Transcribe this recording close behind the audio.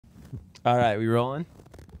All right, we rolling?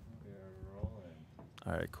 We're rolling.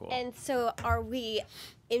 All right, cool. And so are we,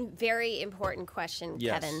 in very important question,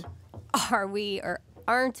 Yes. Kevin, are we or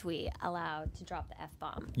aren't we allowed to drop the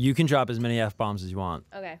F-bomb? You can drop as many F-bombs as you want.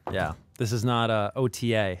 Okay. Yeah. This is not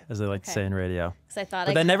OTA, as they like to say in radio. Because I thought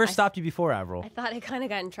But that never stopped you before, Avril. I thought I kind of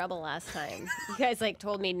got in trouble last time. You guys like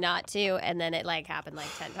told me not to, and then it like happened like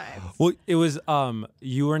 10 times. Well, it was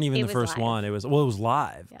you weren't even It the was first live. one. It was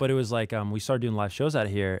live, Yeah. but it was like we started doing live shows out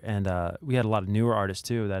of here, and we had a lot of newer artists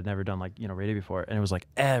too that had never done like radio before, and it was like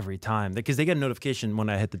every time because they get a notification when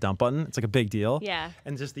I hit the dump button. It's like a big deal. Yeah.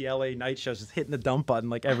 And just the LA night shows, just hitting the dump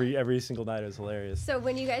button like every single night. It was hilarious. So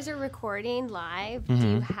when you guys are recording live, do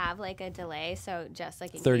you have like a delay? So just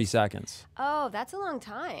like in 30 case- seconds. Oh, that's a long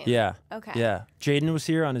time. Yeah. Okay. Yeah. Jaden was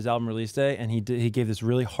here on his album release day, and he gave this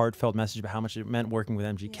really heartfelt message about how much it meant working with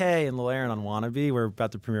MGK and Lil Aaron on Wannabe. We're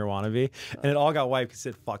about to premiere Wannabe, and it all got wiped because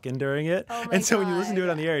it fucking during it. Oh my and so when you listen to it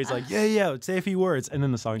God. on the air, he's like, yeah, say a few words, and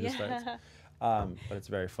then the song just starts. But it's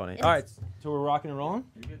very funny. All right, so we're rocking and rolling?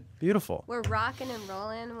 You're good. Beautiful. We're rocking and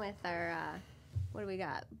rolling with our, what do we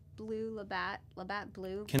got? Blue Labatt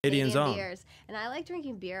Blue Canadian's own. beers. And I like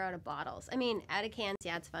drinking beer out of bottles. I mean, out of cans,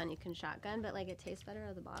 yeah, it's fun. You can shotgun, but like it tastes better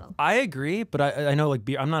out of the bottle. I agree, but I know like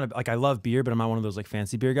beer. I'm not like I love beer, but I'm not one of those like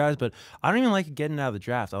fancy beer guys. But I don't even like getting it out of the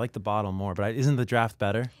draft. I like the bottle more. But isn't the draft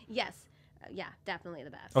better? Yes. Yeah, definitely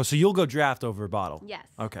the best. Oh, so you'll go draft over bottle? Yes.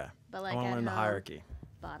 Okay. But like I want to at learn the home, hierarchy.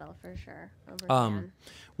 Bottle for sure. Over can.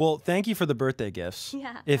 Well, thank you for the birthday gifts.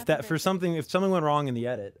 Yeah, If happy birthday. if something went wrong in the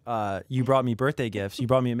edit, you brought me birthday gifts. You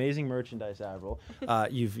brought me amazing merchandise, Avril.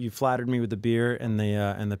 You've flattered me with the beer and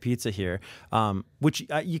the pizza here, which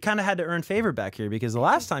you kind of had to earn favor back here because the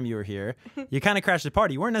last time you were here, you kind of crashed the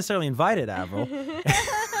party. You weren't necessarily invited, Avril,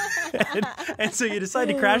 and so you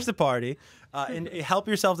decided to crash the party. And help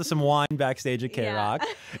yourself to some wine backstage at K-Rock,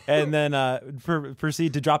 and then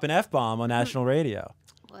proceed to drop an F-bomb on national radio.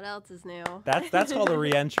 What else is new? That's called a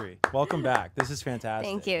re-entry. Welcome back. This is fantastic.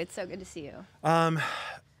 Thank you. It's so good to see you.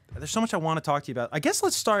 There's so much I want to talk to you about. I guess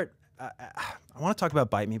let's start. I want to talk about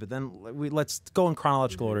Bite Me, but then let's go in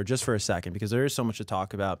chronological order just for a second because there is so much to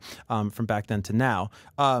talk about from back then to now.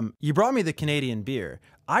 You brought me the Canadian beer.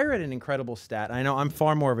 I read an incredible stat. I know I'm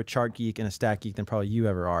far more of a chart geek and a stat geek than probably you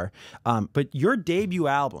ever are. But your debut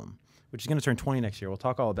album, which is going to turn 20 next year, we'll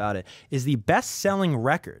talk all about it, is the best-selling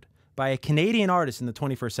record by a Canadian artist in the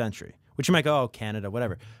 21st century. Which you might go, oh, Canada,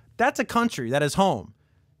 whatever. That's a country that is home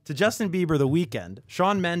to Justin Bieber, The Weeknd,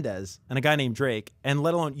 Shawn Mendes, and a guy named Drake, and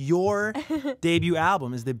let alone your debut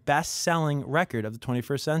album is the best-selling record of the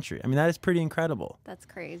 21st century. I mean, that is pretty incredible. That's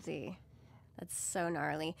crazy. That's so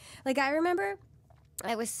gnarly. Like, I remember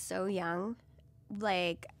I was so young.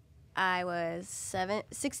 Like, I was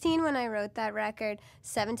 16 when I wrote that record,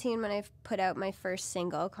 17 when I put out my first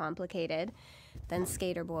single, Complicated, then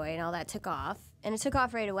Skater Boy, and all that took off. And it took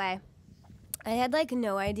off right away. I had, like,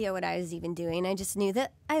 no idea what I was even doing. I just knew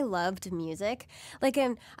that I loved music. Like,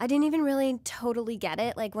 I didn't even really totally get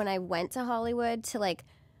it. Like, when I went to Hollywood to, like,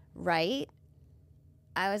 write,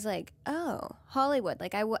 I was like, oh, Hollywood.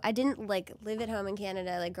 Like, I didn't, like, live at home in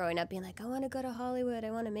Canada, like, growing up being like, I want to go to Hollywood.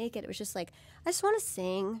 I want to make it. It was just like, I just want to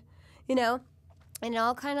sing, you know? And it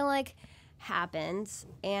all kind of, like, happened.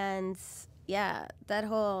 And, yeah, that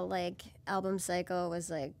whole, like, album cycle was,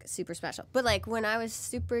 like, super special. But, like, when I was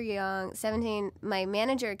super young, 17, my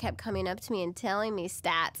manager kept coming up to me and telling me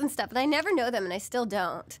stats and stuff. And I never know them, and I still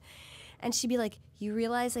don't. And she'd be like, you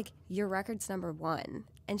realize, like, your record's #1.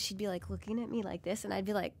 And she'd be, like, looking at me like this, and I'd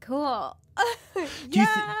be like, cool.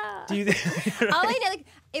 Yeah. Do you All I know, like,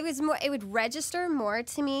 it would register more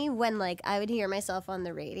to me when, like, I would hear myself on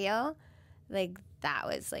the radio. Like, that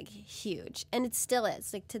was, like, huge. And it still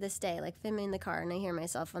is, like, to this day. Like, if I'm in the car and I hear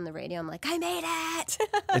myself on the radio, I'm like, I made it!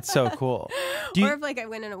 It's so cool. Or if, like, I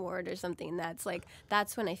win an award or something, that's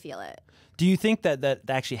when I feel it. Do you think that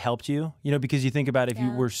actually helped you? You know, because you think about if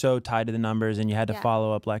you were so tied to the numbers and you had to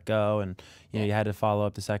follow up Let Go and, you know, you had to follow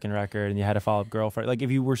up the second record and you had to follow up Girlfriend. Like, if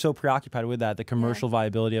you were so preoccupied with that, the commercial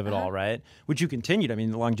viability of it all, right? Which you continued. I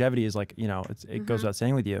mean, the longevity is like, you know, it goes without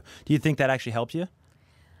saying with you. Do you think that actually helped you?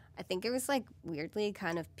 I think it was, like, weirdly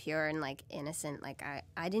kind of pure and, like, innocent. Like,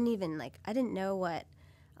 I didn't even, like, I didn't know what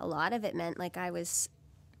a lot of it meant. Like, I was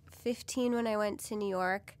 15 when I went to New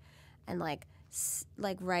York and, like,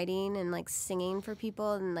 writing and, like, singing for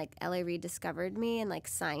people, and, like, L.A. Reid discovered me and, like,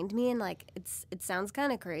 signed me, and, like, it sounds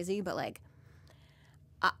kind of crazy, but, like,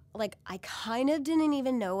 I kind of didn't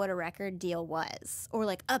even know what a record deal was, or,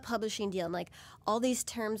 like, a publishing deal, and, like, all these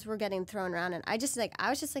terms were getting thrown around, and I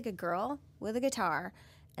was just, like, a girl with a guitar,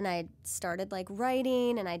 and I started, like,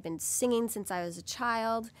 writing, and I'd been singing since I was a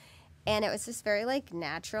child, and it was just very, like,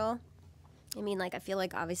 natural. I mean, like, I feel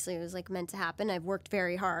like obviously it was like meant to happen. I've worked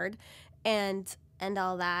very hard and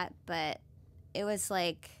all that, but it was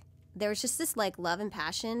like there was just this like love and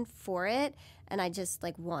passion for it, and I just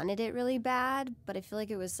like wanted it really bad, but I feel like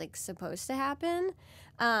it was like supposed to happen.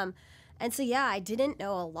 And so yeah, I didn't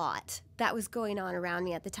know a lot that was going on around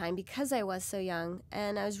me at the time because I was so young,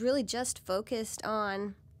 and I was really just focused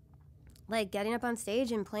on like getting up on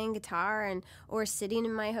stage and playing guitar, and or sitting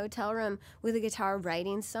in my hotel room with a guitar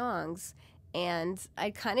writing songs. And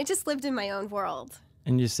I kind of just lived in my own world.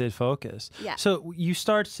 And you stayed focused. Yeah. So you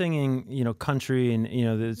start singing, country, and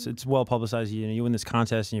it's well publicized. You win this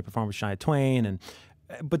contest and you perform with Shania Twain,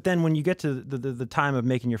 but then when you get to the time of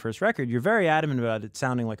making your first record, you're very adamant about it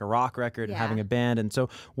sounding like a rock record and having a band. And so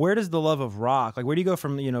where does the love of rock, like where do you go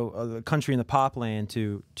from the country and the pop land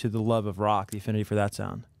to the love of rock, the affinity for that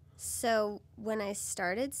sound? So when I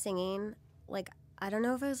started singing, like, I don't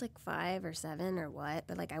know if I was like 5 or 7 or what,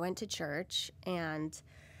 but like I went to church and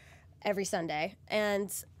every Sunday,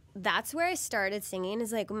 and that's where I started singing.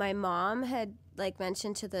 Is like my mom had like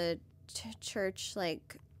mentioned to the church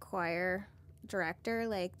like choir director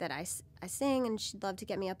like that I sing, and she'd love to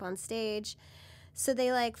get me up on stage. So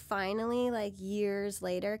they like finally like years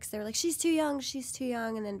later, because they were like, she's too young,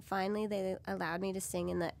 and then finally they allowed me to sing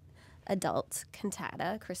in the adult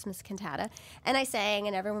cantata, Christmas cantata, and I sang,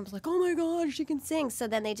 and everyone was like, oh my god, she can sing. So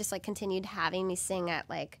then they just like continued having me sing at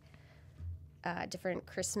like different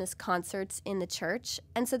Christmas concerts in the church,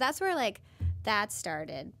 and so that's where like that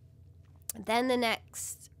started. Then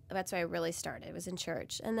that's where I really started, was in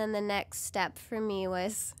church. And then the next step for me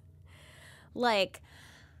was like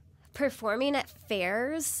performing at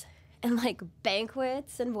fairs and like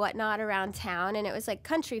banquets and whatnot around town, and it was like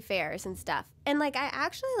country fairs and stuff. And like I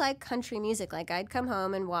actually like country music. Like I'd come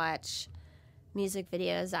home and watch music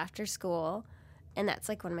videos after school, and that's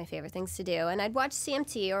like one of my favorite things to do. And I'd watch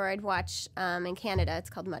CMT, or I'd watch in Canada it's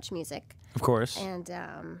called Much Music. Of course. And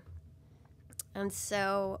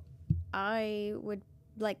so I would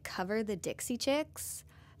like cover the Dixie Chicks,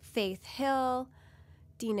 Faith Hill,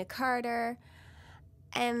 Dina Carter,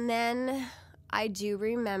 and then I do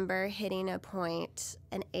remember hitting a point,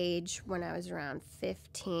 an age when I was around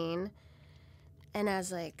 15, and I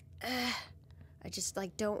was like, I just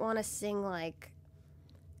like don't want to sing like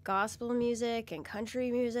gospel music and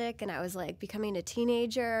country music. And I was like becoming a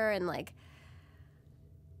teenager and like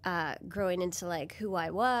growing into like who I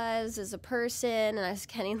was as a person, and I was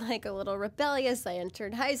getting like a little rebellious. I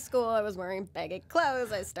entered high school, I was wearing baggy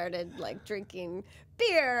clothes, I started like drinking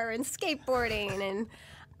beer and skateboarding,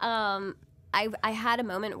 and I had a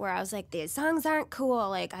moment where I was like, these songs aren't cool,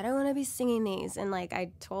 like I don't want to be singing these. And like I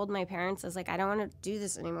told my parents, I was like, I don't want to do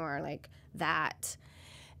this anymore, like that.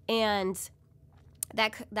 And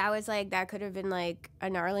that was like, that could have been like a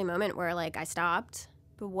gnarly moment where like I stopped.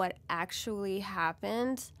 But what actually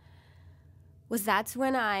happened was that's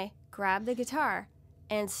when I grabbed the guitar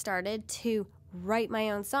and started to write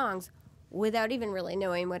my own songs without even really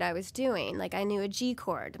knowing what I was doing. Like I knew a G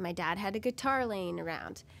chord. My dad had a guitar laying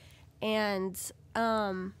around. And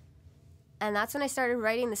that's when I started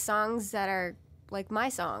writing the songs that are like my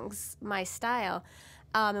songs, my style.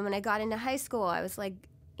 And when I got into high school, I was like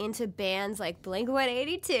into bands like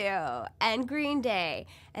Blink-182 and Green Day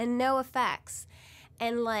and NoFX.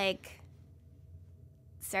 And like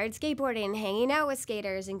started skateboarding and hanging out with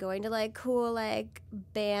skaters and going to like cool like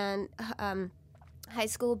band high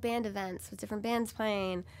school band events with different bands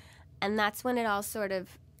playing. And that's when it all sort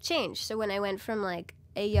of changed. So when I went from like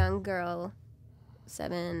a young girl,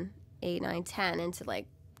 7, 8, 9, 10, into like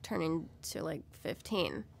turning to like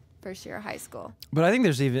 15, first year of high school. But I think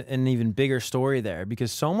there's an even bigger story there,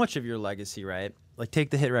 because so much of your legacy, right? Like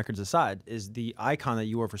take the hit records aside, is the icon that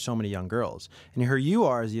you were for so many young girls. And here you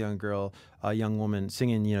are as a young girl, a young woman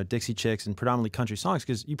singing, Dixie Chicks and predominantly country songs,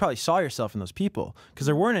 because you probably saw yourself in those people, because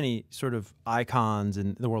there weren't any sort of icons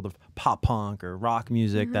in the world of pop punk or rock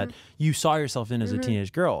music that you saw yourself in as a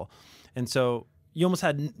teenage girl. And so you almost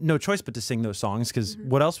had no choice but to sing those songs, because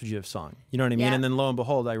what else would you have sung? You know what I mean? Yeah. And then lo and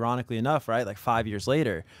behold, ironically enough, right, like 5 years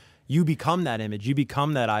later, you become that image, you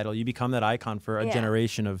become that idol, you become that icon for a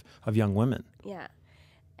generation of young women. Yeah.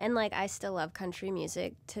 And like I still love country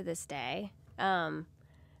music to this day. And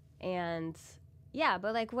yeah,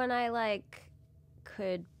 but like when I like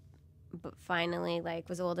could finally like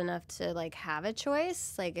was old enough to like have a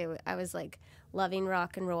choice, like I was like loving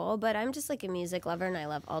rock and roll, but I'm just like a music lover and I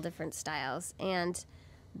love all different styles. And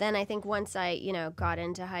then I think once I, got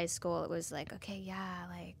into high school, it was like, okay, yeah,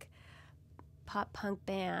 like pop punk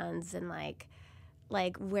bands and like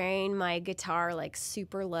like wearing my guitar like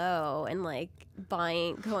super low and like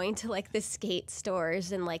going to like the skate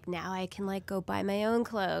stores, and like now I can like go buy my own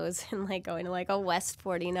clothes and like going to like a West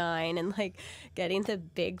 49 and like getting the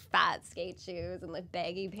big fat skate shoes and like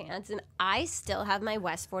baggy pants. And I still have my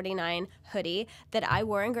West 49 hoodie that I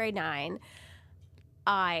wore in grade 9.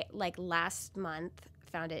 I like last month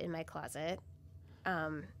found it in my closet.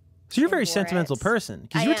 So you're a very sentimental person,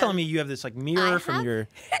 because you were telling me you have this like mirror from your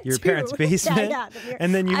parents' basement, the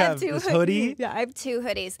and then you have this hoodie. Yeah, I have 2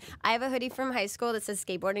 hoodies. I have a hoodie from high school that says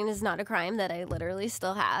 "Skateboarding is not a crime" that I literally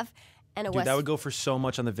still have, and a Dude, that would go for so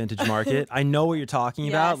much on the vintage market. I know what you're talking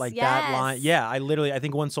about, like that line. Yeah, I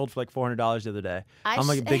think one sold for like $400 the other day. I'm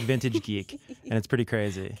like a big vintage geek, and it's pretty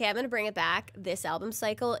crazy. Okay, I'm gonna bring it back. This album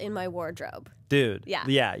cycle in my wardrobe. Dude,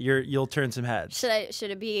 yeah, you'll turn some heads. Should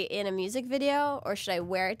it be in a music video, or should I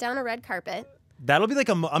wear it down a red carpet? That'll be like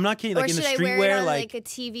I'm not kidding, like in the streetwear, or should I wear it on like a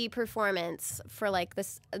TV performance for like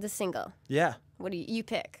the single? Yeah. What do you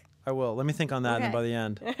pick? I will. Let me think on that, and then by the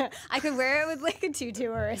end. I could wear it with like a tutu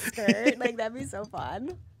or a skirt. Like that'd be so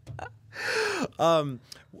fun.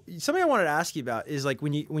 Something I wanted to ask you about is like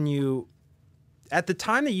when you at the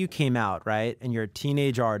time that you came out, right, and you're a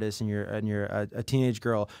teenage artist and you're a teenage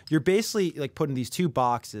girl, you're basically like put in these 2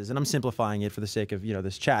 boxes, and I'm simplifying it for the sake of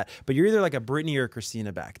this chat, but you're either like a Britney or a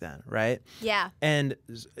Christina back then, right? Yeah. And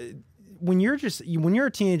when you're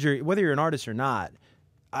a teenager, whether you're an artist or not,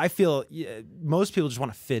 I feel most people just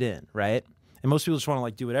want to fit in, right? And most people just want to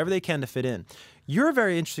like do whatever they can to fit in. You're a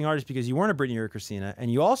very interesting artist because you weren't a Britney or a Christina,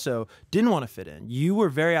 and you also didn't want to fit in. You were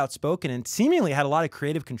very outspoken and seemingly had a lot of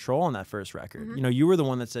creative control on that first record. Mm-hmm. You were the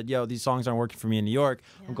one that said, yo, these songs aren't working for me in New York.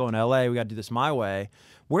 Yeah. I'm going to LA. We got to do this my way.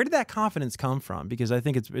 Where did that confidence come from? Because I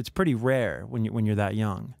think it's pretty rare when you're that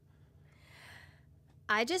young.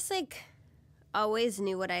 I just like always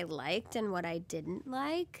knew what I liked and what I didn't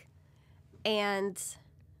like. And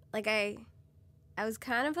like I was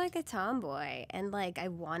kind of like a tomboy, and like I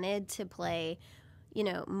wanted to play,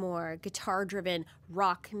 more guitar-driven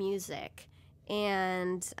rock music.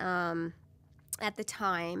 And at the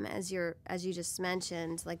time, as you just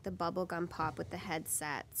mentioned, like the bubblegum pop with the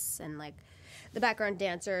headsets and like the background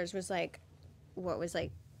dancers was like what was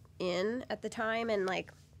like in at the time, and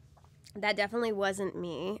like that definitely wasn't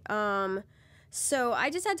me. So I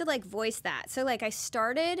just had to like voice that. So like I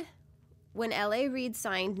started when L.A. Reid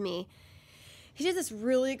signed me. He did this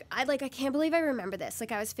really, I can't believe I remember this.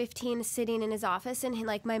 Like I was 15 sitting in his office, and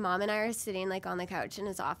my mom and I are sitting like on the couch in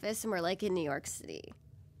his office, and we're like in New York City,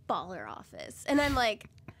 baller office. And I'm like,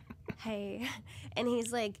 hey, and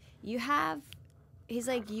he's like, you have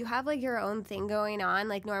like your own thing going on.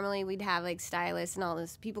 Like normally we'd have like stylists and all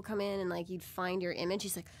those people come in and like you'd find your image.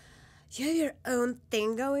 He's like, you have your own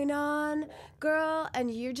thing going on, girl, and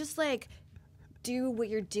you're just like, do what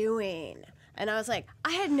you're doing. And I was like,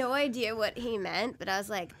 I had no idea what he meant, but I was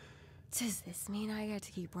like, does this mean I got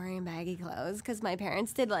to keep wearing baggy clothes? Because my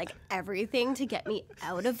parents did like everything to get me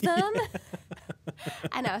out of them.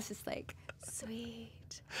 And I was just like,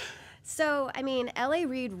 sweet. So, I mean, L.A.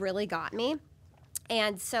 Reid really got me.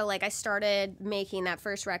 And so like I started making that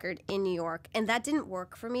first record in New York, and that didn't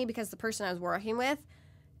work for me because the person I was working with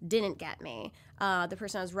didn't get me. The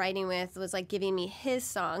person I was writing with was like giving me his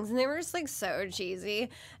songs, and they were just like so cheesy,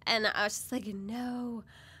 and I was just like, no.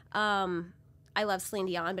 I love Celine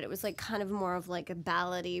Dion, but it was like kind of more of like a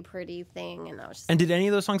ballady, pretty thing, and I was just. And did any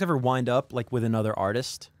of those songs ever wind up like with another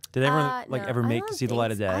artist? Did they ever no, ever see the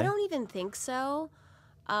light of day? I don't even think so.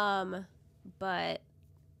 But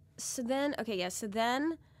so then,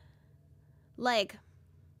 like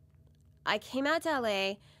I came out to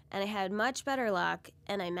LA. And I had much better luck,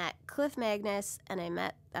 and I met Cliff Magnus, and I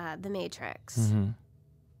met The Matrix. Mm-hmm.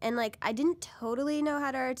 And, like, I didn't totally know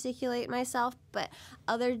how to articulate myself, but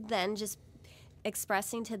other than just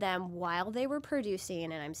expressing to them while they were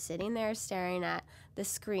producing, and I'm sitting there staring at the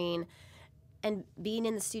screen and being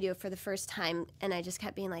in the studio for the first time, and I just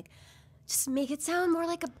kept being like, just make it sound more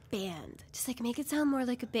like a band. Just, like, make it sound more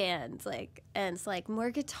like a band. Like, and it's, like,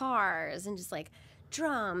 more guitars and just, like,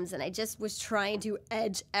 drums, and I just was trying to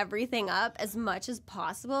edge everything up as much as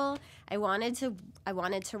possible. I wanted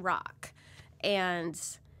to rock. And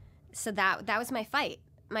so that was my fight.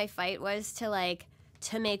 My fight was to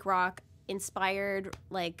make rock inspired,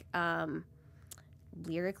 like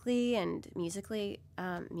lyrically and musically,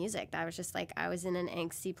 music. That was just like, I was in an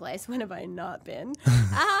angsty place. When have I not been?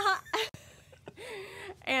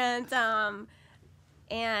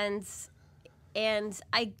 And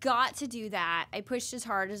I got to do that. I pushed as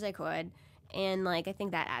hard as I could, and like I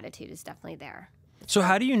think that attitude is definitely there. So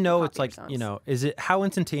how do you know it's like, is it, how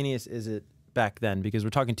instantaneous is it back then, because we're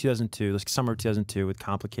talking 2002, like summer of 2002 with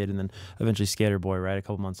Complicated, and then eventually Skater Boy, right, a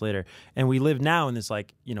couple months later. And we live now in this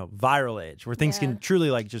like, you know, viral age where things can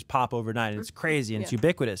truly like just pop overnight, and it's crazy and it's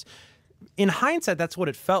ubiquitous. In hindsight, that's what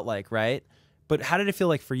it felt like, right? But how did it feel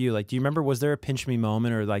like for you? Like, do you remember, was there a pinch me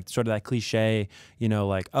moment, or like sort of that cliche, you know,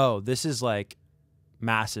 like, oh, this is like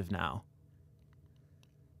massive now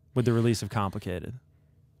with the release of Complicated?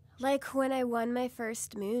 Like when I won my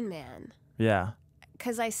first Moon Man. Yeah.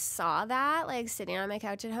 Because I saw that, like, sitting on my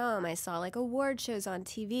couch at home. I saw, like, award shows on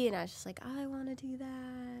TV, and I was just like, oh, I want to do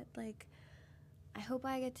that. Like, I hope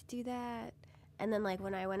I get to do that. And then, like,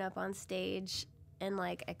 when I went up on stage and,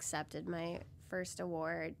 like, accepted my first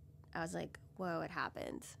award, I was like, whoa, it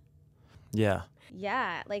happened. Yeah.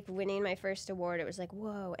 Yeah, like, winning my first award, it was like,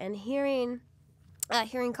 whoa. And hearing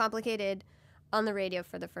Complicated on the radio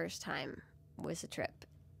for the first time was a trip.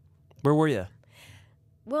 Where were you?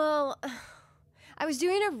 Well, I was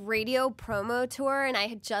doing a radio promo tour, and I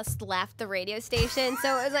had just left the radio station,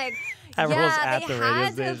 so it was like, Everyone's at they the radio had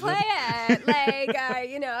to station. play it. Like,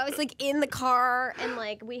 you know, I was like in the car, and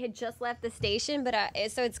like we had just left the station, but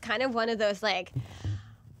so it's kind of one of those like,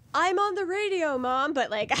 I'm on the radio, Mom,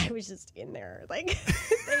 but like I was just in there, like,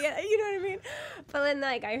 you know what I mean? But then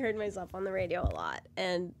like I heard myself on the radio a lot,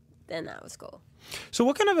 and then that was cool. So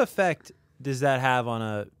what kind of effect does that have on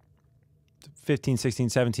a 15, 16,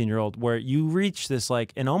 17-year-old, where you reach this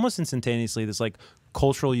like, and almost instantaneously, this like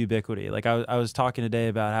cultural ubiquity? Like I was talking today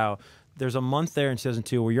about how there's a month there in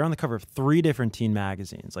 2002 where you're on the cover of 3 different teen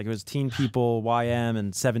magazines. Like it was Teen People, YM,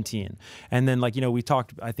 and 17. And then like, you know, we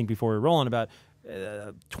talked, I think before we were rolling, about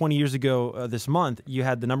 20 years ago this month, you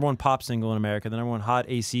had the #1 pop single in America, the #1 hot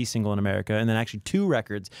AC single in America, and then actually 2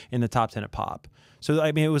 records in the top 10 at pop. So,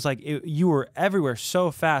 I mean, it was like you were everywhere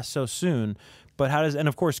so fast, so soon. But how does, and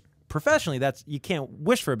of course, professionally, that's, you can't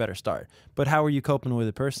wish for a better start. But how were you coping with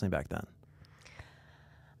it personally back then?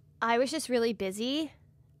 I was just really busy,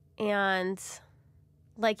 and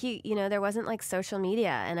like you know, there wasn't like social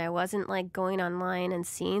media, and I wasn't like going online and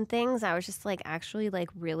seeing things. I was just like actually like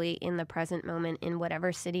really in the present moment in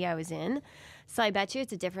whatever city I was in. So I bet you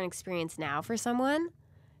it's a different experience now for someone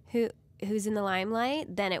who's in the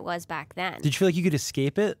limelight than it was back then. Did you feel like you could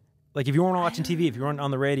escape it? Like if you weren't watching TV, if you weren't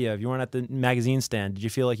on the radio, if you weren't at the magazine stand, did you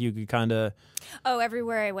feel like you could kind of... Oh,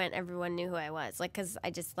 everywhere I went, everyone knew who I was. Like, because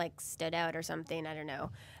I just like stood out or something. I don't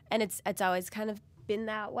know. And it's always kind of been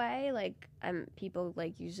that way. Like, people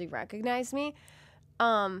like usually recognize me.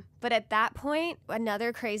 But at that point,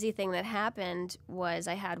 another crazy thing that happened was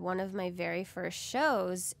I had one of my very first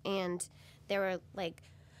shows, and there were like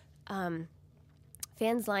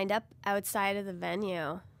fans lined up outside of the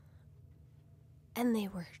venue, and they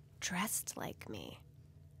were dressed like me.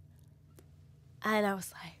 And I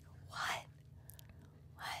was like, what?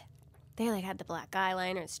 They like had the black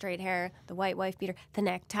eyeliner, straight hair, the white wife beater, the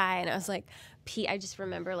necktie, and I was like, I just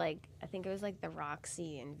remember like, I think it was like the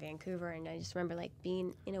Roxy in Vancouver, and I just remember like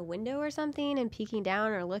being in a window or something and peeking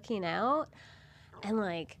down or looking out, and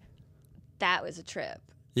like, that was a trip.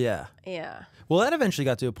 Yeah. Yeah. Well, that eventually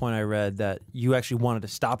got to a point I read that you actually wanted to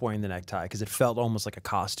stop wearing the necktie because it felt almost like a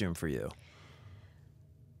costume for you.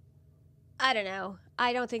 I don't know.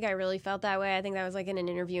 I don't think I really felt that way. I think that was like in an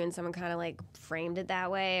interview and someone kind of like framed it that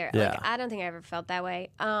way. Or, Yeah. Like, I don't think I ever felt that way.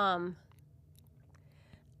 I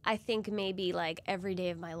think maybe like every day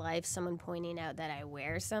of my life, someone pointing out that I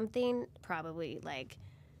wear something probably like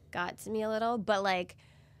got to me a little. But like,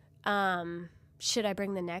 should I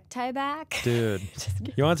bring the necktie back? Dude,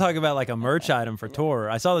 you want to talk about like a merch item for tour?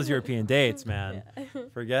 I saw those European dates, man. Yeah.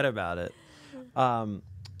 Forget about it.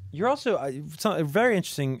 You're also a very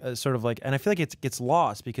interesting sort of like, and I feel like it gets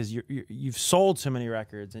lost because you've sold so many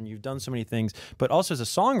records and you've done so many things, but also as a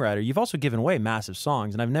songwriter, you've also given away massive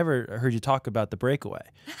songs. And I've never heard you talk about The Breakaway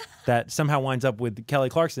that somehow winds up with Kelly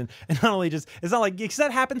Clarkson. And not only just, it's not like, because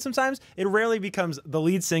that happens sometimes, it rarely becomes the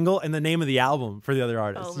lead single and the name of the album for the other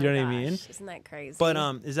artists. Oh my You know gosh. what I mean? Isn't that crazy? But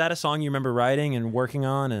is that a song you remember writing and working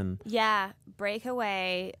on? And yeah,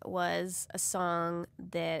 Breakaway was a song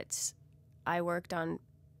that I worked on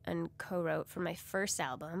and co-wrote for my first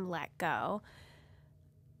album, Let Go.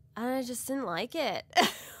 And I just didn't like it.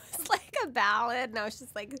 It's like a ballad, and I was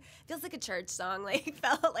just like, feels like a church song. Like,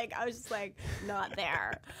 felt like I was just like not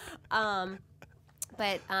there.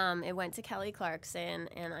 But it went to Kelly Clarkson,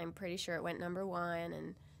 and I'm pretty sure it went #1.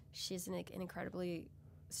 And she's an incredibly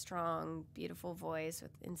strong, beautiful voice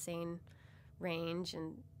with insane range,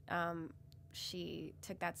 and she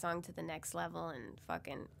took that song to the next level and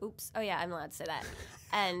fucking, oops, oh yeah, I'm allowed to say that.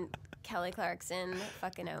 And Kelly Clarkson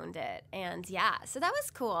fucking owned it. And yeah, so that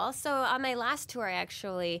was cool. So on my last tour, I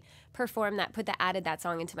actually performed that, added that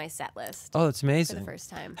song into my set list Oh, that's amazing. for the first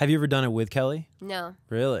time. Have you ever done it with Kelly? No.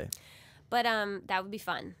 Really? But that would be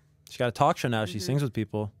fun. She's got a talk show now. She sings with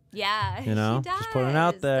people. Yeah, You know, she does. just putting it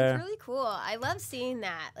out there. It's really cool. I love seeing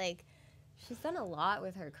that. Like, she's done a lot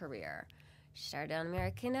with her career. She started on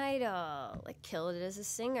American Idol, like killed it as a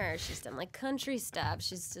singer. She's done like country stuff.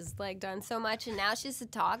 She's just like done so much, and now she's a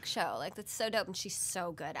talk show. Like that's so dope, and she's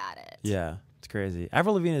so good at it. Yeah, it's crazy.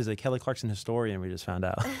 Avril Lavigne is a Kelly Clarkson historian. We just found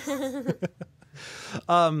out.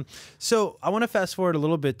 So I want to fast forward a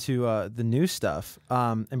little bit to the new stuff.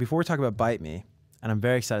 And before we talk about Bite Me, and I'm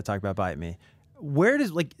very excited to talk about Bite Me. Where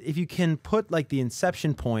does, like, if you can put like the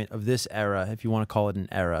inception point of this era, if you want to call it an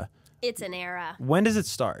era, It's an era when does it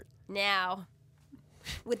start? now,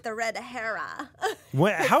 with the red hera.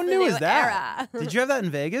 How new is new that? era. Did you have that in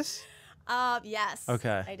Vegas? Yes.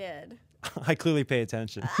 Okay. I did. I clearly pay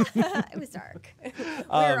attention. It was dark. We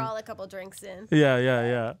were all a couple drinks in.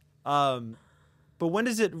 Yeah. But when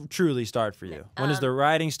does it truly start for you? When does the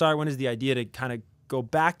writing start? When does the idea to kind of go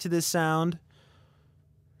back to this sound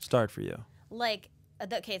start for you? Like,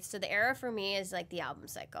 okay, so the era for me is like the album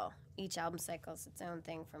cycle. Each album cycle is its own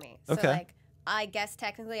thing for me. So Okay. like, I guess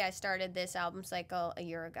technically I started this album cycle a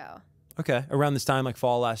year ago. Okay, around this time, like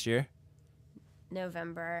fall last year?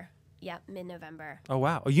 November. Yeah, mid-November. Oh,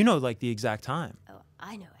 wow. Oh, you know, like, the exact time. Oh,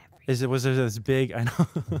 I know everything. Was it this big? I know.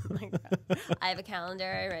 Oh my God. I have a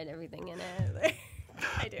calendar. I write everything in it.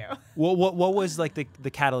 I do. What was, like,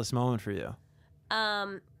 the catalyst moment for you?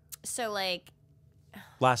 So, like...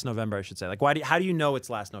 Last November, I should say. Like, how do you know it's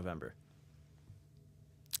last November?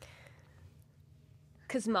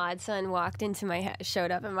 Because Modson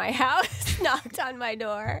showed up in my house, knocked on my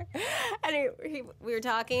door, and we were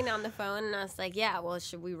talking on the phone, and I was like, yeah, well,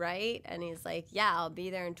 should we write? And he's like, yeah, I'll be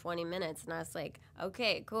there in 20 minutes. And I was like,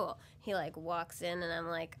 okay, cool. He, like, walks in, and I'm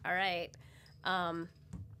like, all right,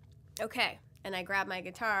 okay. And I grabbed my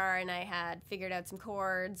guitar, and I had figured out some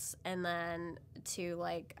chords, and then to,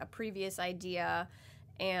 like, a previous idea,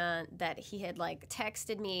 and that he had, like,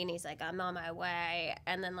 texted me, and he's like, I'm on my way.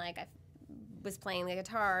 And then, like, I was playing the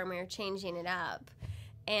guitar, and we were changing it up.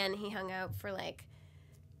 And he hung out for, like,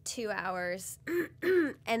 2 hours.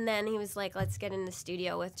 And then he was like, let's get in the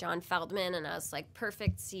studio with John Feldman. And I was like,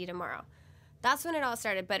 perfect, see you tomorrow. That's when it all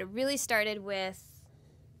started. But it really started with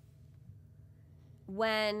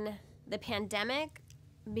when the pandemic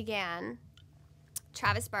began.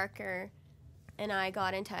 Travis Barker and I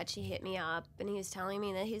got in touch. He hit me up, and he was telling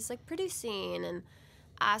me that he's, like, producing and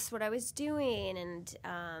asked what I was doing. And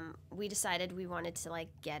we decided we wanted to, like,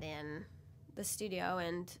 get in the studio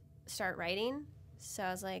and start writing. So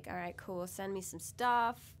I was like, all right, cool, send me some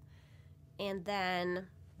stuff. And then,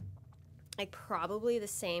 like, probably the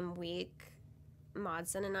same week,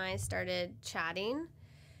 Modson and I started chatting.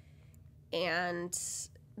 And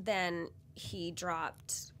then he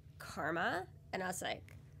dropped Karma, and I was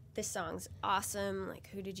like, this song's awesome. Like,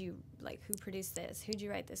 who produced this? Who'd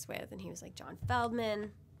you write this with? And he was like, John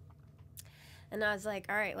Feldman. And I was like,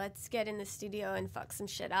 all right, let's get in the studio and fuck some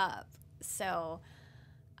shit up. So,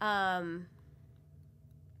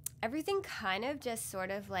 everything kind of just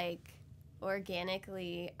sort of, like,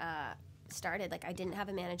 organically started. Like, I didn't have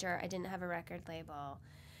a manager. I didn't have a record label.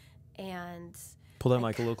 And Pull that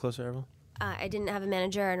mic a little closer, Avril. I didn't have a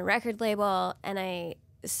manager and a record label, and I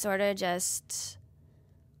sort of just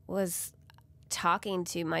was talking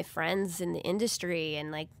to my friends in the industry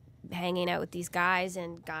and, like, hanging out with these guys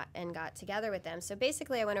and got together with them. So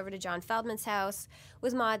basically I went over to John Feldman's house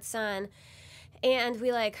with Modson, and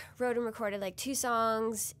we, like, wrote and recorded, like, 2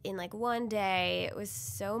 songs in, like, one day. It was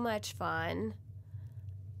so much fun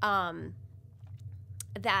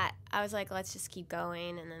that I was like, let's just keep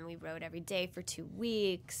going. And then we wrote every day for 2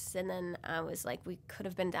 weeks, and then I was like, we could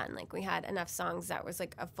have been done. Like, we had enough songs that was,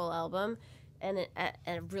 like, a full album and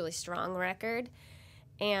a really strong record.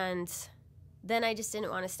 And then I just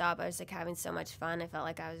didn't want to stop. I was, like, having so much fun. I felt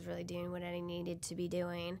like I was really doing what I needed to be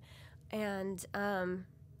doing. And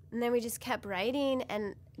then we just kept writing,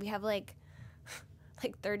 and we have, like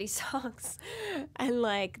 30 songs. And,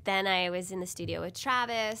 like, then I was in the studio with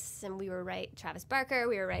Travis, and Travis Barker,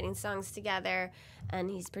 we were writing songs together,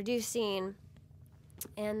 and he's producing.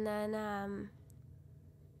 And then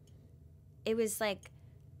it was, like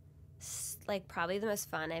probably the most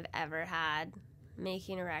fun I've ever had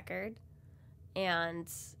making a record.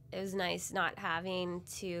 And it was nice not having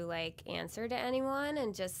to, like, answer to anyone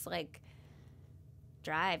and just, like,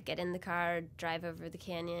 get in the car, drive over the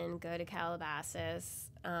canyon, go to Calabasas,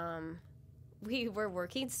 we were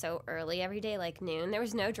working so early every day, like noon. There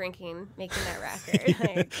was no drinking making that record.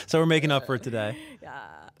 Like, So we're making up for it today.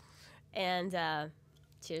 yeah. And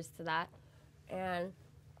cheers to that. And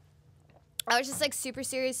I was just like super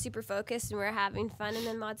serious, super focused, and we were having fun. And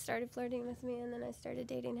then Maud started flirting with me, and then I started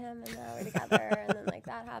dating him, and now we're together. And then like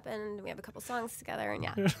that happened. And we have a couple songs together, and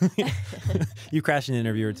yeah. You crashed an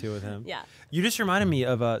interview or two with him. Yeah. You just reminded me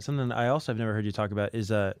of something that I also have never heard you talk about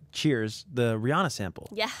is Cheers, the Rihanna sample.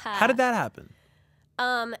 Yeah. How did that happen?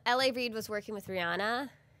 L.A. Reid was working with Rihanna,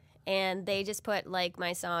 and they just put like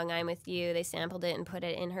my song "I'm With You." They sampled it and put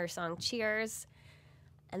it in her song "Cheers,"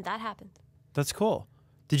 and that happened. That's cool.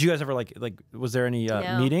 Did you guys ever like was there any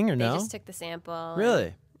meeting or no? They just took the sample.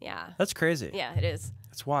 Really? Yeah. That's crazy. Yeah, it is.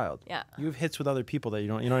 It's wild. Yeah. You have hits with other people that you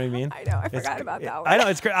know what I mean? I know. I forgot about that one. I know.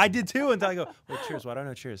 It's great. I did too until I go, wait, Cheers. Why don't I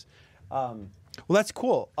know Cheers? Well, that's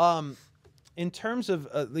cool. In terms of,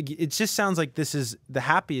 it just sounds like this is the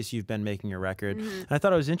happiest you've been making your record. Mm-hmm. And I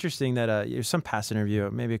thought it was interesting that there's some past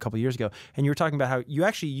interview, maybe a couple years ago, and you were talking about how you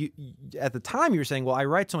actually, at the time, you were saying, well, I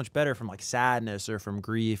write so much better from like sadness or from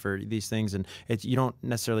grief or these things, and you don't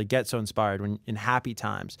necessarily get so inspired when in happy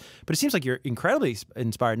times. But it seems like you're incredibly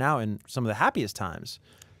inspired now in some of the happiest times.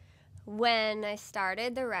 When I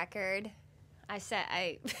started the record,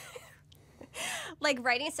 like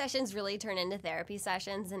writing sessions really turn into therapy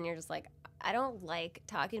sessions, and you're just like, I don't like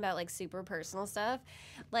talking about like super personal stuff,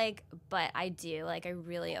 like, but I do, like, I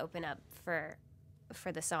really open up for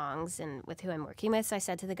the songs and with who I'm working with. So I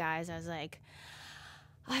said to the guys, I was like,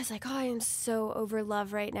 oh, I am so over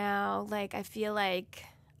love right now. Like, I feel like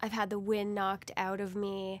I've had the wind knocked out of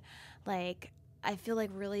me. Like, I feel like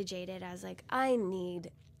really jaded. I was like, I need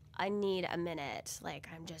a minute. Like,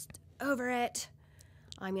 I'm just over it.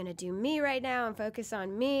 I'm gonna do me right now and focus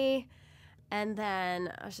on me. And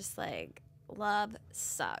then I was just like, love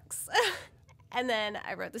sucks. And then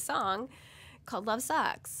I wrote the song called Love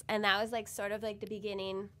Sucks. And that was like sort of like the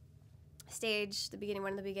beginning stage,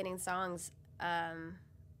 one of the beginning songs for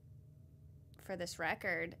this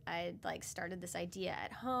record. I like started this idea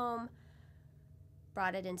at home,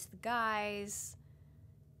 brought it into the guys,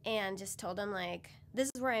 and just told them like,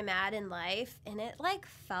 this is where I'm at in life. And it like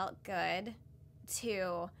felt good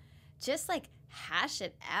to just like hash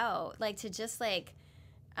it out, like to just like,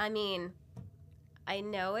 I mean, I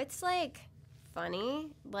know it's like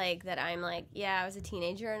funny, like that I'm like, yeah, I was a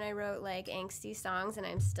teenager and I wrote like angsty songs and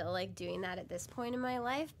I'm still like doing that at this point in my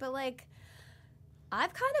life, but like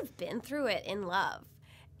I've kind of been through it in love,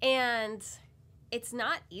 and it's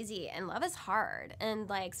not easy, and love is hard, and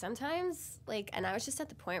like sometimes like, and I was just at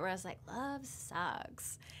the point where I was like, love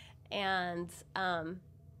sucks, and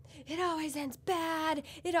it always ends bad,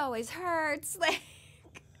 it always hurts, like,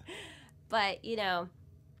 but you know,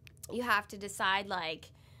 you have to decide, like,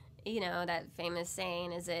 you know, that famous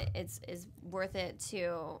saying, is worth it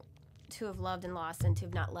to have loved and lost and to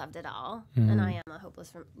have not loved at all. Mm-hmm. And I am a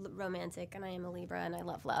hopeless romantic, and I am a Libra, and I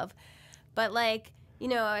love love. But like, you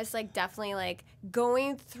know, I was like definitely like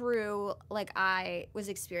going through, like I was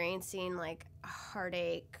experiencing like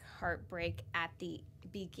heartache, heartbreak at the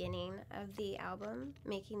beginning of the album,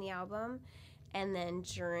 making the album. And then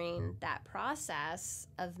during that process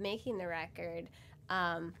of making the record,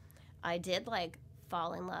 I did like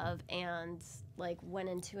fall in love and like went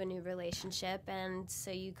into a new relationship, and so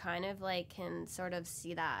you kind of like can sort of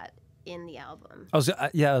see that in the album.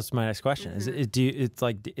 Yeah, that's my next question.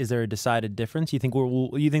 Mm-hmm. Is there a decided difference? You think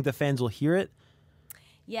you think the fans will hear it?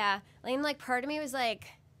 Yeah, like part of me was like,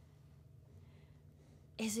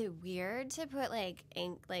 is it weird to put like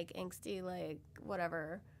angsty like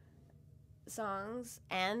whatever songs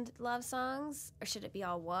and love songs, or should it be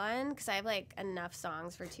all one? Because I have like enough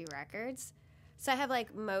songs for 2 records. So I have like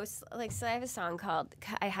so I have a song called,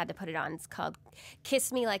 I had to put it on, it's called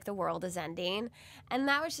Kiss Me Like the World Is Ending. And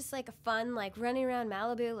that was just like a fun, like running around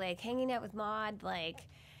Malibu, like hanging out with Maud, like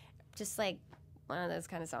just like one of those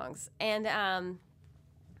kind of songs. And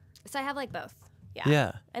so I have like both. Yeah.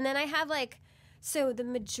 Yeah. And then I have like, so the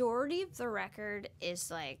majority of the record is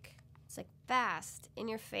like, it's like fast, in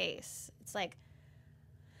your face. It's like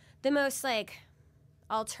the most like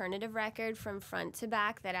alternative record from front to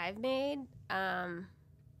back that I've made.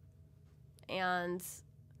 And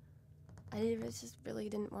I just really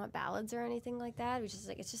didn't want ballads or anything like that. It was just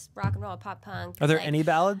like, it's just rock and roll, pop punk. Are there like, any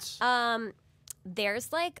ballads?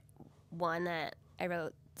 There's like one that I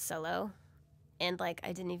wrote solo, and like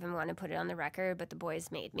I didn't even want to put it on the record, but the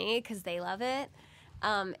boys made me because they love it.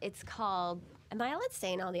 It's called, am I allowed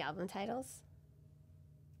saying all the album titles?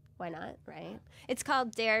 Why not, right? It's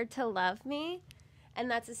called Dare to Love Me,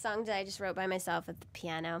 and that's a song that I just wrote by myself at the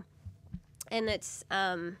piano. And it's,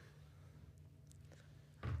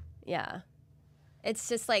 yeah. It's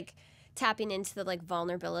just like tapping into the like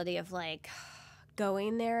vulnerability of like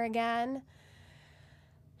going there again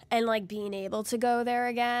and like being able to go there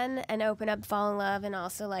again and open up, fall in love, and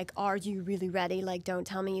also like, are you really ready? Like, don't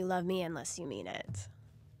tell me you love me unless you mean it.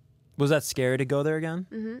 Was that scary to go there again?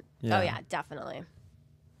 Mm-hmm. Yeah. Oh yeah, definitely.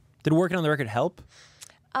 Did working on the record help?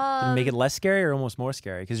 Did it make it less scary or almost more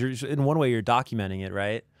scary? Because you're in one way you're documenting it,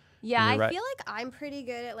 right? Yeah, I feel like I'm pretty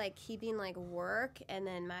good at like keeping like work and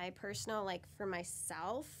then my personal, like for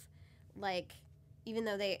myself, like even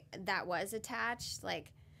though that was attached,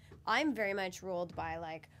 like I'm very much ruled by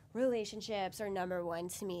like relationships are number one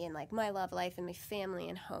to me, and like my love life and my family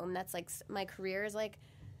and home. That's like my career is like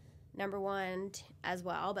number one as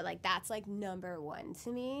well, but like that's like number one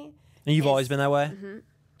to me. And you've always been that way? Mm-hmm.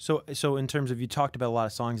 So in terms of, you talked about a lot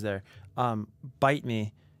of songs there. Bite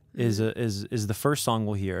Me is the first song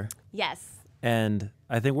we'll hear. Yes. And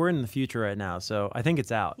I think we're in the future right now, so I think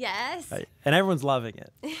it's out. Yes. And everyone's loving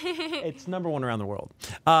it. It's number one around the world.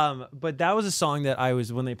 But that was a song that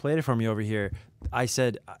when they played it for me over here, I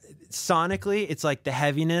said, sonically, it's like the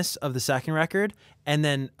heaviness of the second record, and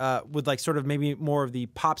then with like sort of maybe more of the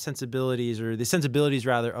pop sensibilities, or the sensibilities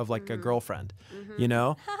rather, of like a girlfriend, you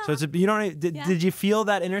know? So it's did you feel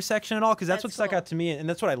that intersection at all? Because that's what stuck out to me, and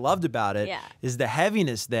that's what I loved about it, is the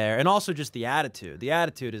heaviness there, and also just the attitude. The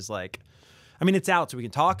attitude is like, I mean, it's out, so we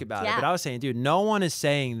can talk about it, but I was saying, dude, no one is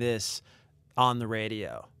saying this on the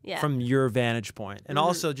radio from your vantage point. And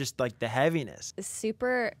also just like the heaviness.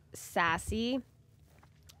 Super sassy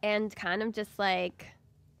and kind of just like,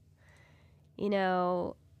 you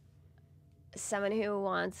know, someone who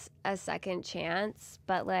wants a second chance,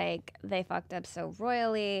 but like they fucked up so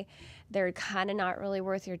royally, they're kind of not really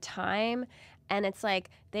worth your time. And it's like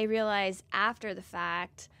they realize after the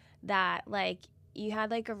fact that like you had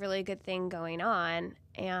like a really good thing going on,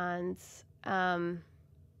 and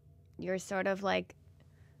you're sort of like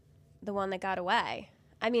the one that got away.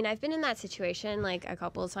 I mean, I've been in that situation like a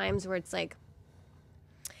couple of times where it's like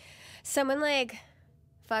someone like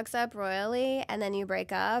fucks up royally and then you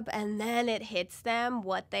break up, and then it hits them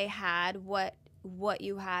what they had, what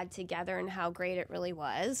you had together and how great it really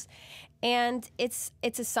was. And it's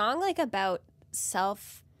a song like about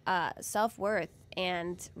self-worth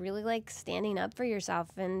and really like standing up for yourself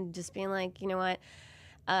and just being like, you know what,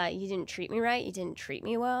 you didn't treat me right, you didn't treat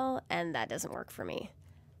me well, and that doesn't work for me.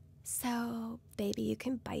 So, baby, you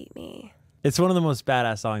can bite me. It's one of the most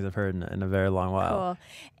badass songs I've heard in a very long while. Cool.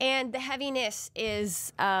 And the heaviness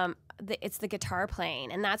is it's the guitar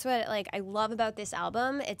playing, and that's what like I love about this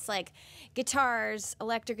album. It's like guitars,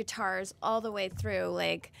 electric guitars all the way through,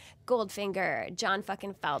 like Goldfinger, John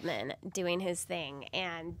fucking Feldman doing his thing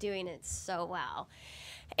and doing it so well.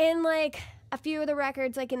 And like a few of the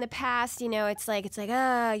records like in the past, you know, it's like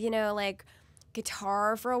you know, like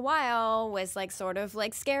guitar for a while was like sort of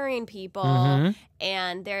like scaring people,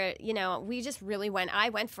 and there, you know, we just really I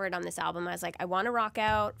went for it on this album. I was like, I want to rock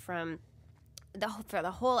out for the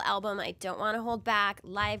whole album. I don't want to hold back.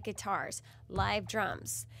 Live guitars, live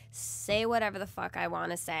drums, say whatever the fuck I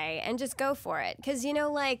want to say and just go for it. Because, you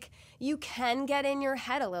know, like you can get in your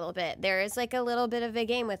head a little bit. There is like a little bit of a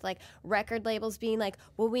game with like record labels being like,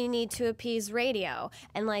 well, we need to appease radio,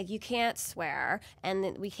 and like you can't swear,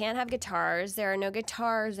 and we can't have guitars. There are no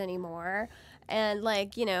guitars anymore. And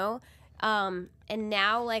like, you know, and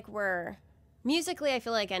now like musically, I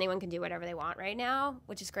feel like anyone can do whatever they want right now,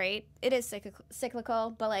 which is great. It is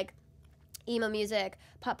cyclical, but like emo music,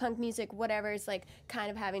 pop punk music, whatever is like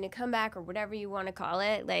kind of having a comeback, or whatever you want to call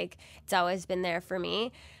it. Like it's always been there for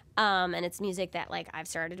me. And it's music that like I've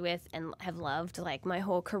started with and have loved like my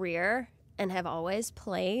whole career and have always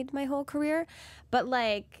played my whole career. But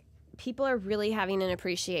like people are really having an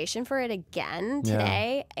appreciation for it again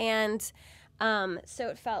today. And so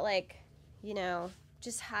it felt like, you know,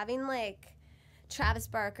 just having like Travis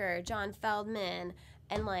Barker, John Feldman,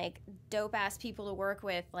 and like dope ass people to work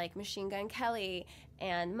with, like Machine Gun Kelly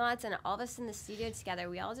and Mutz, and all of us in the studio together,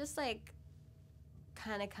 we all just like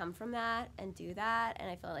kind of come from that and do that, and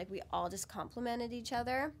I feel like we all just complimented each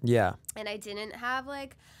other. Yeah. And I didn't have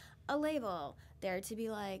like a label there to be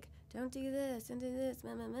like, don't do this, don't do this,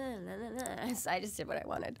 nah, nah, nah, nah, nah. So I just did what I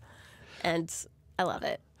wanted, and I love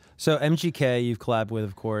it. So MGK, you've collabed with,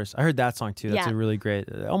 of course. I heard that song too. That's a really great,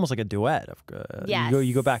 almost like a duet. Yes.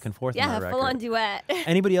 You go back and forth. on that record. Full on duet.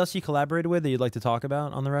 Anybody else you collaborated with that you'd like to talk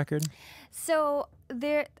about on the record? So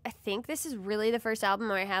I think this is really the first album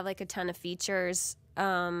where I have like a ton of features.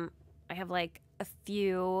 I have like a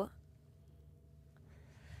few,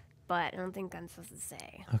 but I don't think I'm supposed to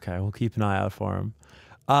say. Okay, we'll keep an eye out for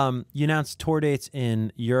them. You announced tour dates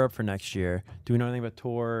in Europe for next year. Do we know anything about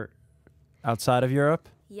tour outside of Europe?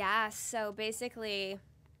 Yeah, so basically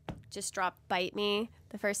just dropped Bite Me,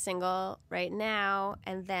 the first single right now,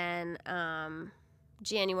 and then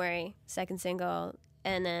January, second single,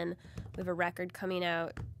 and then we have a record coming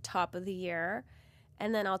out top of the year,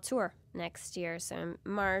 and then I'll tour next year. So in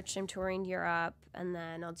March, I'm touring Europe, and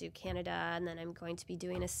then I'll do Canada, and then I'm going to be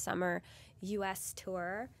doing a summer U.S.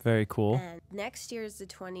 tour. Very cool. And next year is the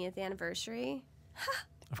 20th anniversary.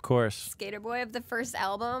 Of course. Skater Boy of the first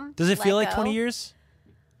album. Does it Let feel like Go. 20 years?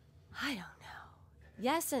 I don't know.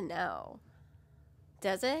 Yes and no.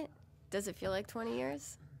 Does it? Does it feel like 20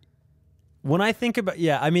 years? When I think about,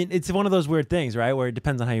 yeah, I mean, it's one of those weird things, right? Where it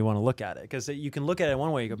depends on how you want to look at it. Because you can look at it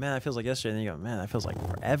one way, you go, man, that feels like yesterday. And then you go, man, that feels like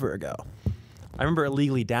forever ago. I remember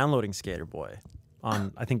illegally downloading Skater Boy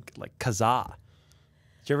on, I think, like Kazaa.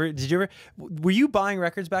 Did you ever, were you buying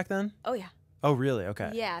records back then? Oh, yeah. Oh, really?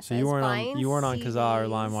 Okay. Yeah, So I you was weren't on buying Kazaa or CDs.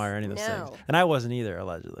 LimeWire or any of those No. things. And I wasn't either,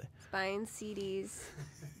 allegedly. Buying CDs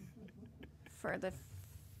for the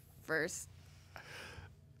first,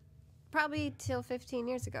 probably till 15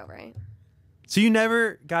 years ago, right? So you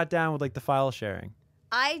never got down with like the file sharing?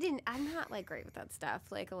 I'm not like great with that stuff,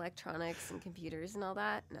 like electronics and computers and all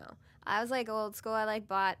that. No. I was like old school. I like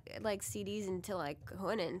bought like CDs until I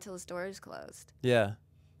couldn't, until the stores closed. Yeah.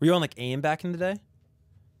 Were you on like AIM back in the day?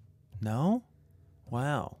 No?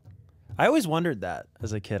 Wow. I always wondered that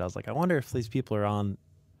as a kid. I was like, I wonder if these people are on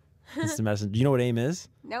Instant Messenger. Do you know what AIM is?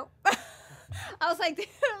 Nope. I was like,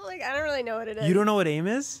 I don't really know what it is. You don't know what AIM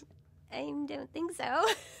is? I don't think so.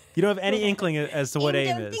 You don't have any inkling as to what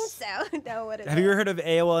AIM don't is? think so. No, what is Have it? you ever heard of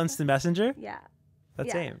AOL Instant Messenger? Yeah.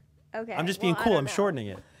 That's Yeah. AIM. Okay. I'm just being well, I cool. don't I'm know. shortening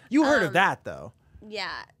it. You heard of that, though.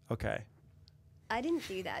 Yeah. Okay. I didn't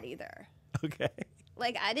do that either. Okay.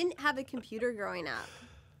 Like, I didn't have a computer growing up.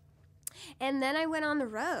 And then I went on the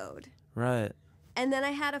road. Right. And then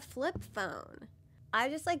I had a flip phone. I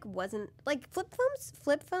just, like, wasn't... Like, flip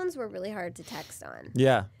phones were really hard to text on.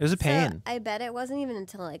 Yeah. It was a So pain. I bet it wasn't even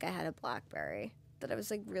until, like, I had a BlackBerry that I was,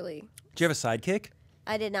 like, really... Do you have a sidekick?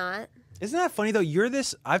 I did not. Isn't that funny, though? You're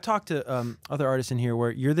this... I've talked to other artists in here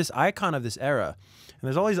where you're this icon of this era. And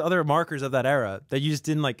there's all these other markers of that era that you just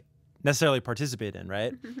didn't, like, necessarily participate in,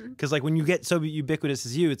 right? Because, like, when you get so ubiquitous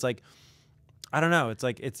as you, it's like... I don't know. It's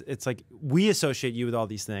like we associate you with all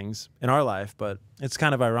these things in our life, but it's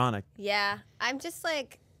kind of ironic. Yeah. I'm just,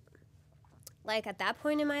 like, at that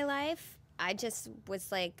point in my life, I just was,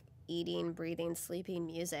 like, eating, breathing, sleeping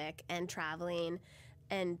music and traveling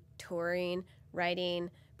and touring,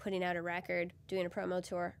 writing, putting out a record, doing a promo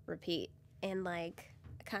tour, repeat. And, like,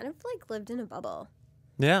 I kind of, like, lived in a bubble.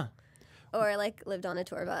 Yeah. Or, like, lived on a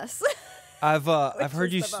tour bus. I've Which heard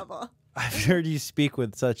is you... the bubble. I've heard you speak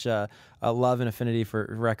with such a love and affinity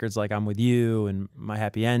for records like I'm With You and My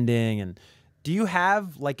Happy Ending. And do you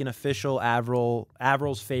have like an official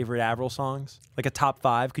Avril's favorite Avril songs? Like a top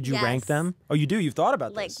 5? Could you rank Yes. them? Oh, you do? You've thought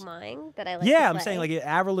about Like this? mine that I like Yeah, to I'm play. saying like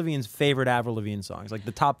Avril Lavigne's favorite Avril Lavigne songs, like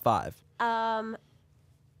the top 5.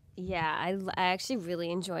 Yeah, I actually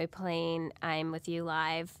really enjoy playing I'm With You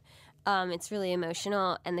live. It's really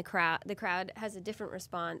emotional, and the crowd has a different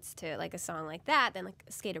response to like a song like that than like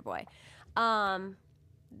Skater Boy.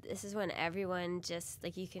 This is when everyone just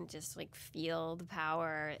like you can just like feel the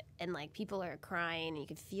power, and like people are crying, and you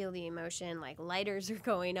can feel the emotion. Like lighters are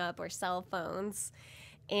going up or cell phones,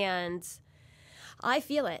 and I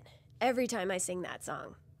feel it every time I sing that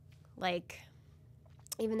song. Like,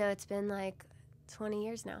 even though it's been like 20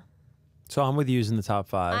 years now. So I'm With You's in the top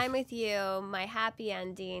 5. I'm With You, My Happy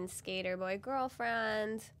Ending, Skater Boy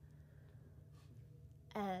Girlfriend,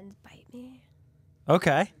 and Bite Me.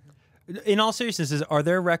 Okay. In all seriousness, are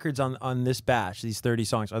there records on this batch, these 30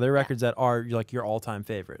 songs, are there records that are like your all-time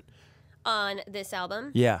favorite? On this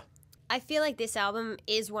album? Yeah. I feel like this album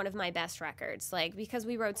is one of my best records. Like, because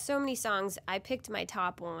we wrote so many songs, I picked my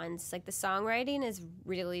top ones. Like, the songwriting is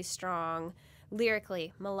really strong.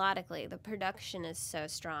 Lyrically, melodically, the production is so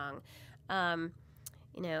strong.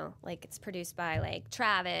 You know, like it's produced by like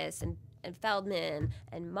Travis and Feldman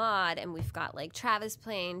and Maud, and we've got like Travis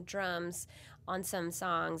playing drums on some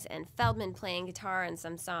songs and Feldman playing guitar on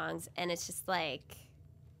some songs, and it's just like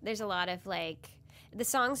there's a lot of like the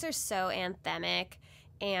songs are so anthemic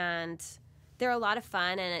and they're a lot of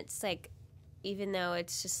fun, and it's like even though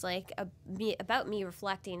it's just like about me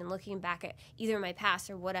reflecting and looking back at either my past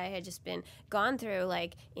or what I had just been gone through,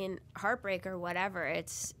 like in heartbreak or whatever,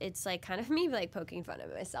 it's like kind of me like poking fun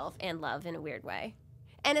at myself and love in a weird way.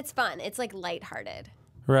 And it's fun. It's like lighthearted.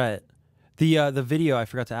 Right. The video I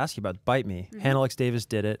forgot to ask you about, Bite Me. Hannah Lux Davis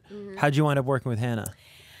did it. How'd you wind up working with Hannah?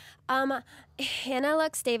 Hannah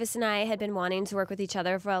Lux Davis and I had been wanting to work with each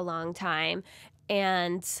other for a long time,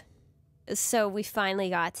 and so we finally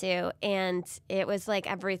got to, and it was like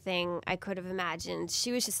everything I could have imagined.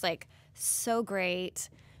 She was just like so great.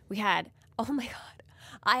 We had, oh my God,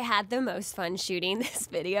 I had the most fun shooting this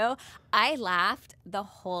video. I laughed the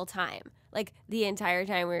whole time, like the entire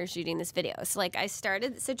time we were shooting this video. So like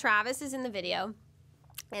so Travis is in the video,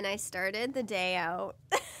 and I started the day out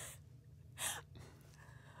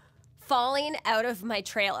falling out of my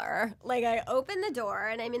trailer. Like I opened the door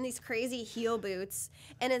and I'm in these crazy heel boots,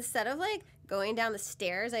 and instead of like going down the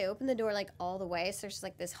stairs, I opened the door like all the way, so there's just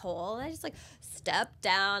like this hole, and I just like stepped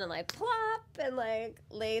down and like plop and like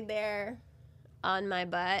laid there on my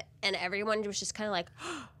butt, and everyone was just kind of like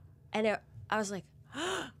and I was like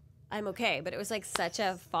I'm okay, but it was like such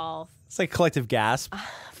a fall. It's like collective gasp.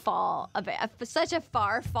 Such a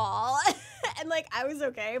far fall. And like I was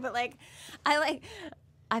okay, but like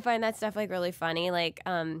I find that stuff like really funny, like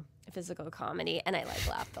physical comedy, and I like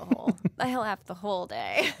laughed I laughed the whole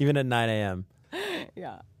day. Even at 9 a.m.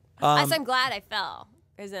 Yeah. So I'm glad I fell,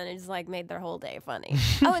 because then it just like made their whole day funny.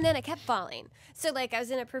 Oh, and then I kept falling. So like I was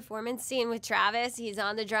in a performance scene with Travis. He's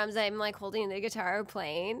on the drums. I'm like holding the guitar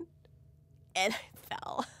playing, and I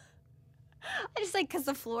fell. I just like, because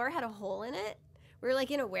the floor had a hole in it. We were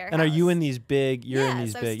like in a warehouse. And are you in these big? You're in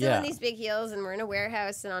these so big. I'm still in these big heels, and we're in a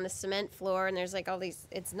warehouse and on a cement floor, and there's like all these.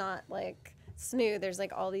 It's not like smooth. There's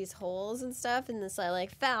like all these holes and stuff, and this I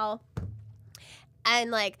like fell,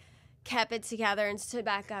 and like kept it together and stood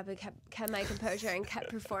back up and kept my composure and kept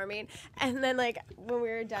performing. And then like when we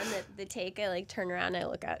were done the take, I like turned around and I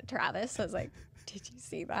look at Travis. I was like, "Did you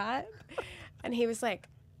see that?" And he was like,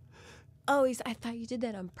 "Oh, I thought you did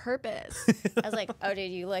that on purpose." I was like, "Oh,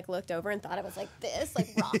 did you like looked over and thought I was like this, like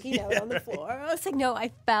rocking out on the floor?" I was like, "No,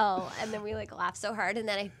 I fell." And then we like laughed so hard, and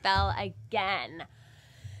then I fell again.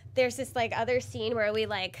 There's this like other scene where we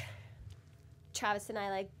like, Travis and I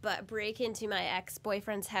like break into my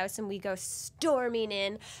ex-boyfriend's house, and we go storming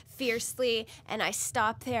in fiercely, and I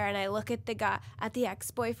stop there and I look at the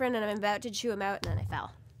ex-boyfriend, and I'm about to chew him out, and then I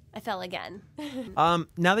fell. I fell again.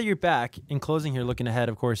 Now that you're back, in closing here, looking ahead,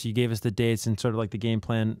 of course, you gave us the dates and sort of like the game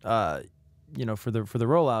plan, for the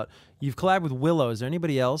rollout. You've collabed with Willow. Is there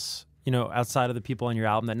anybody else, outside of the people on your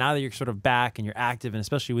album, that now that you're sort of back and you're active, and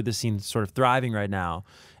especially with this scene sort of thriving right now,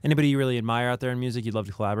 anybody you really admire out there in music you'd love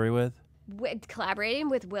to collaborate with? Collaborating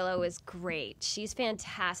with Willow is great. She's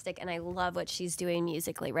fantastic, and I love what she's doing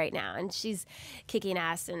musically right now. And she's kicking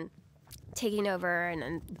ass and taking over, and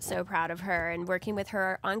I'm so proud of her. And working with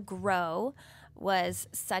her on Grow was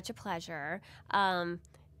such a pleasure. And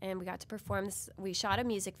we got to perform this. We shot a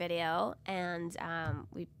music video, and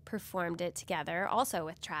we performed it together, also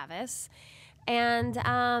with Travis. And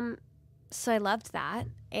so I loved that.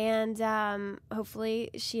 And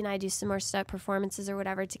hopefully she and I do some more stuff, performances or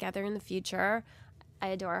whatever together in the future. I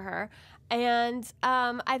adore her. And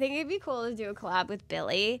I think it'd be cool to do a collab with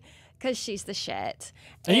Billie, because she's the shit.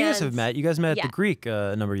 And you guys have met. You guys met at the Greek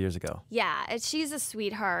a number of years ago. Yeah, she's a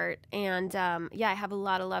sweetheart. And I have a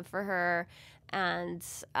lot of love for her. And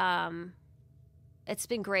it's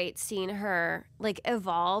been great seeing her like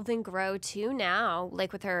evolve and grow too now,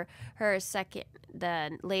 like with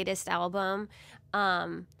the latest album.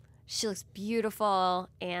 She looks beautiful,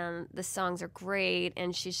 and the songs are great,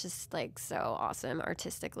 and she's just like so awesome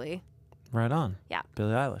artistically. Right on. Yeah.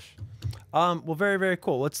 Billie Eilish. Well, very, very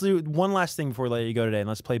cool. Let's do one last thing before we let you go today, and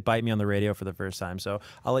let's play Bite Me on the Radio for the first time. So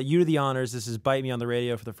I'll let you do the honors. This is Bite Me on the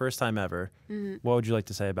Radio for the first time ever. Mm-hmm. What would you like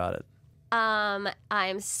to say about it?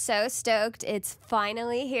 I'm so stoked. It's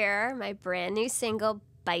finally here. My brand new single,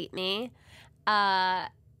 Bite Me.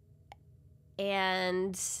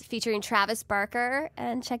 And featuring Travis Barker.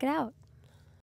 And check it out.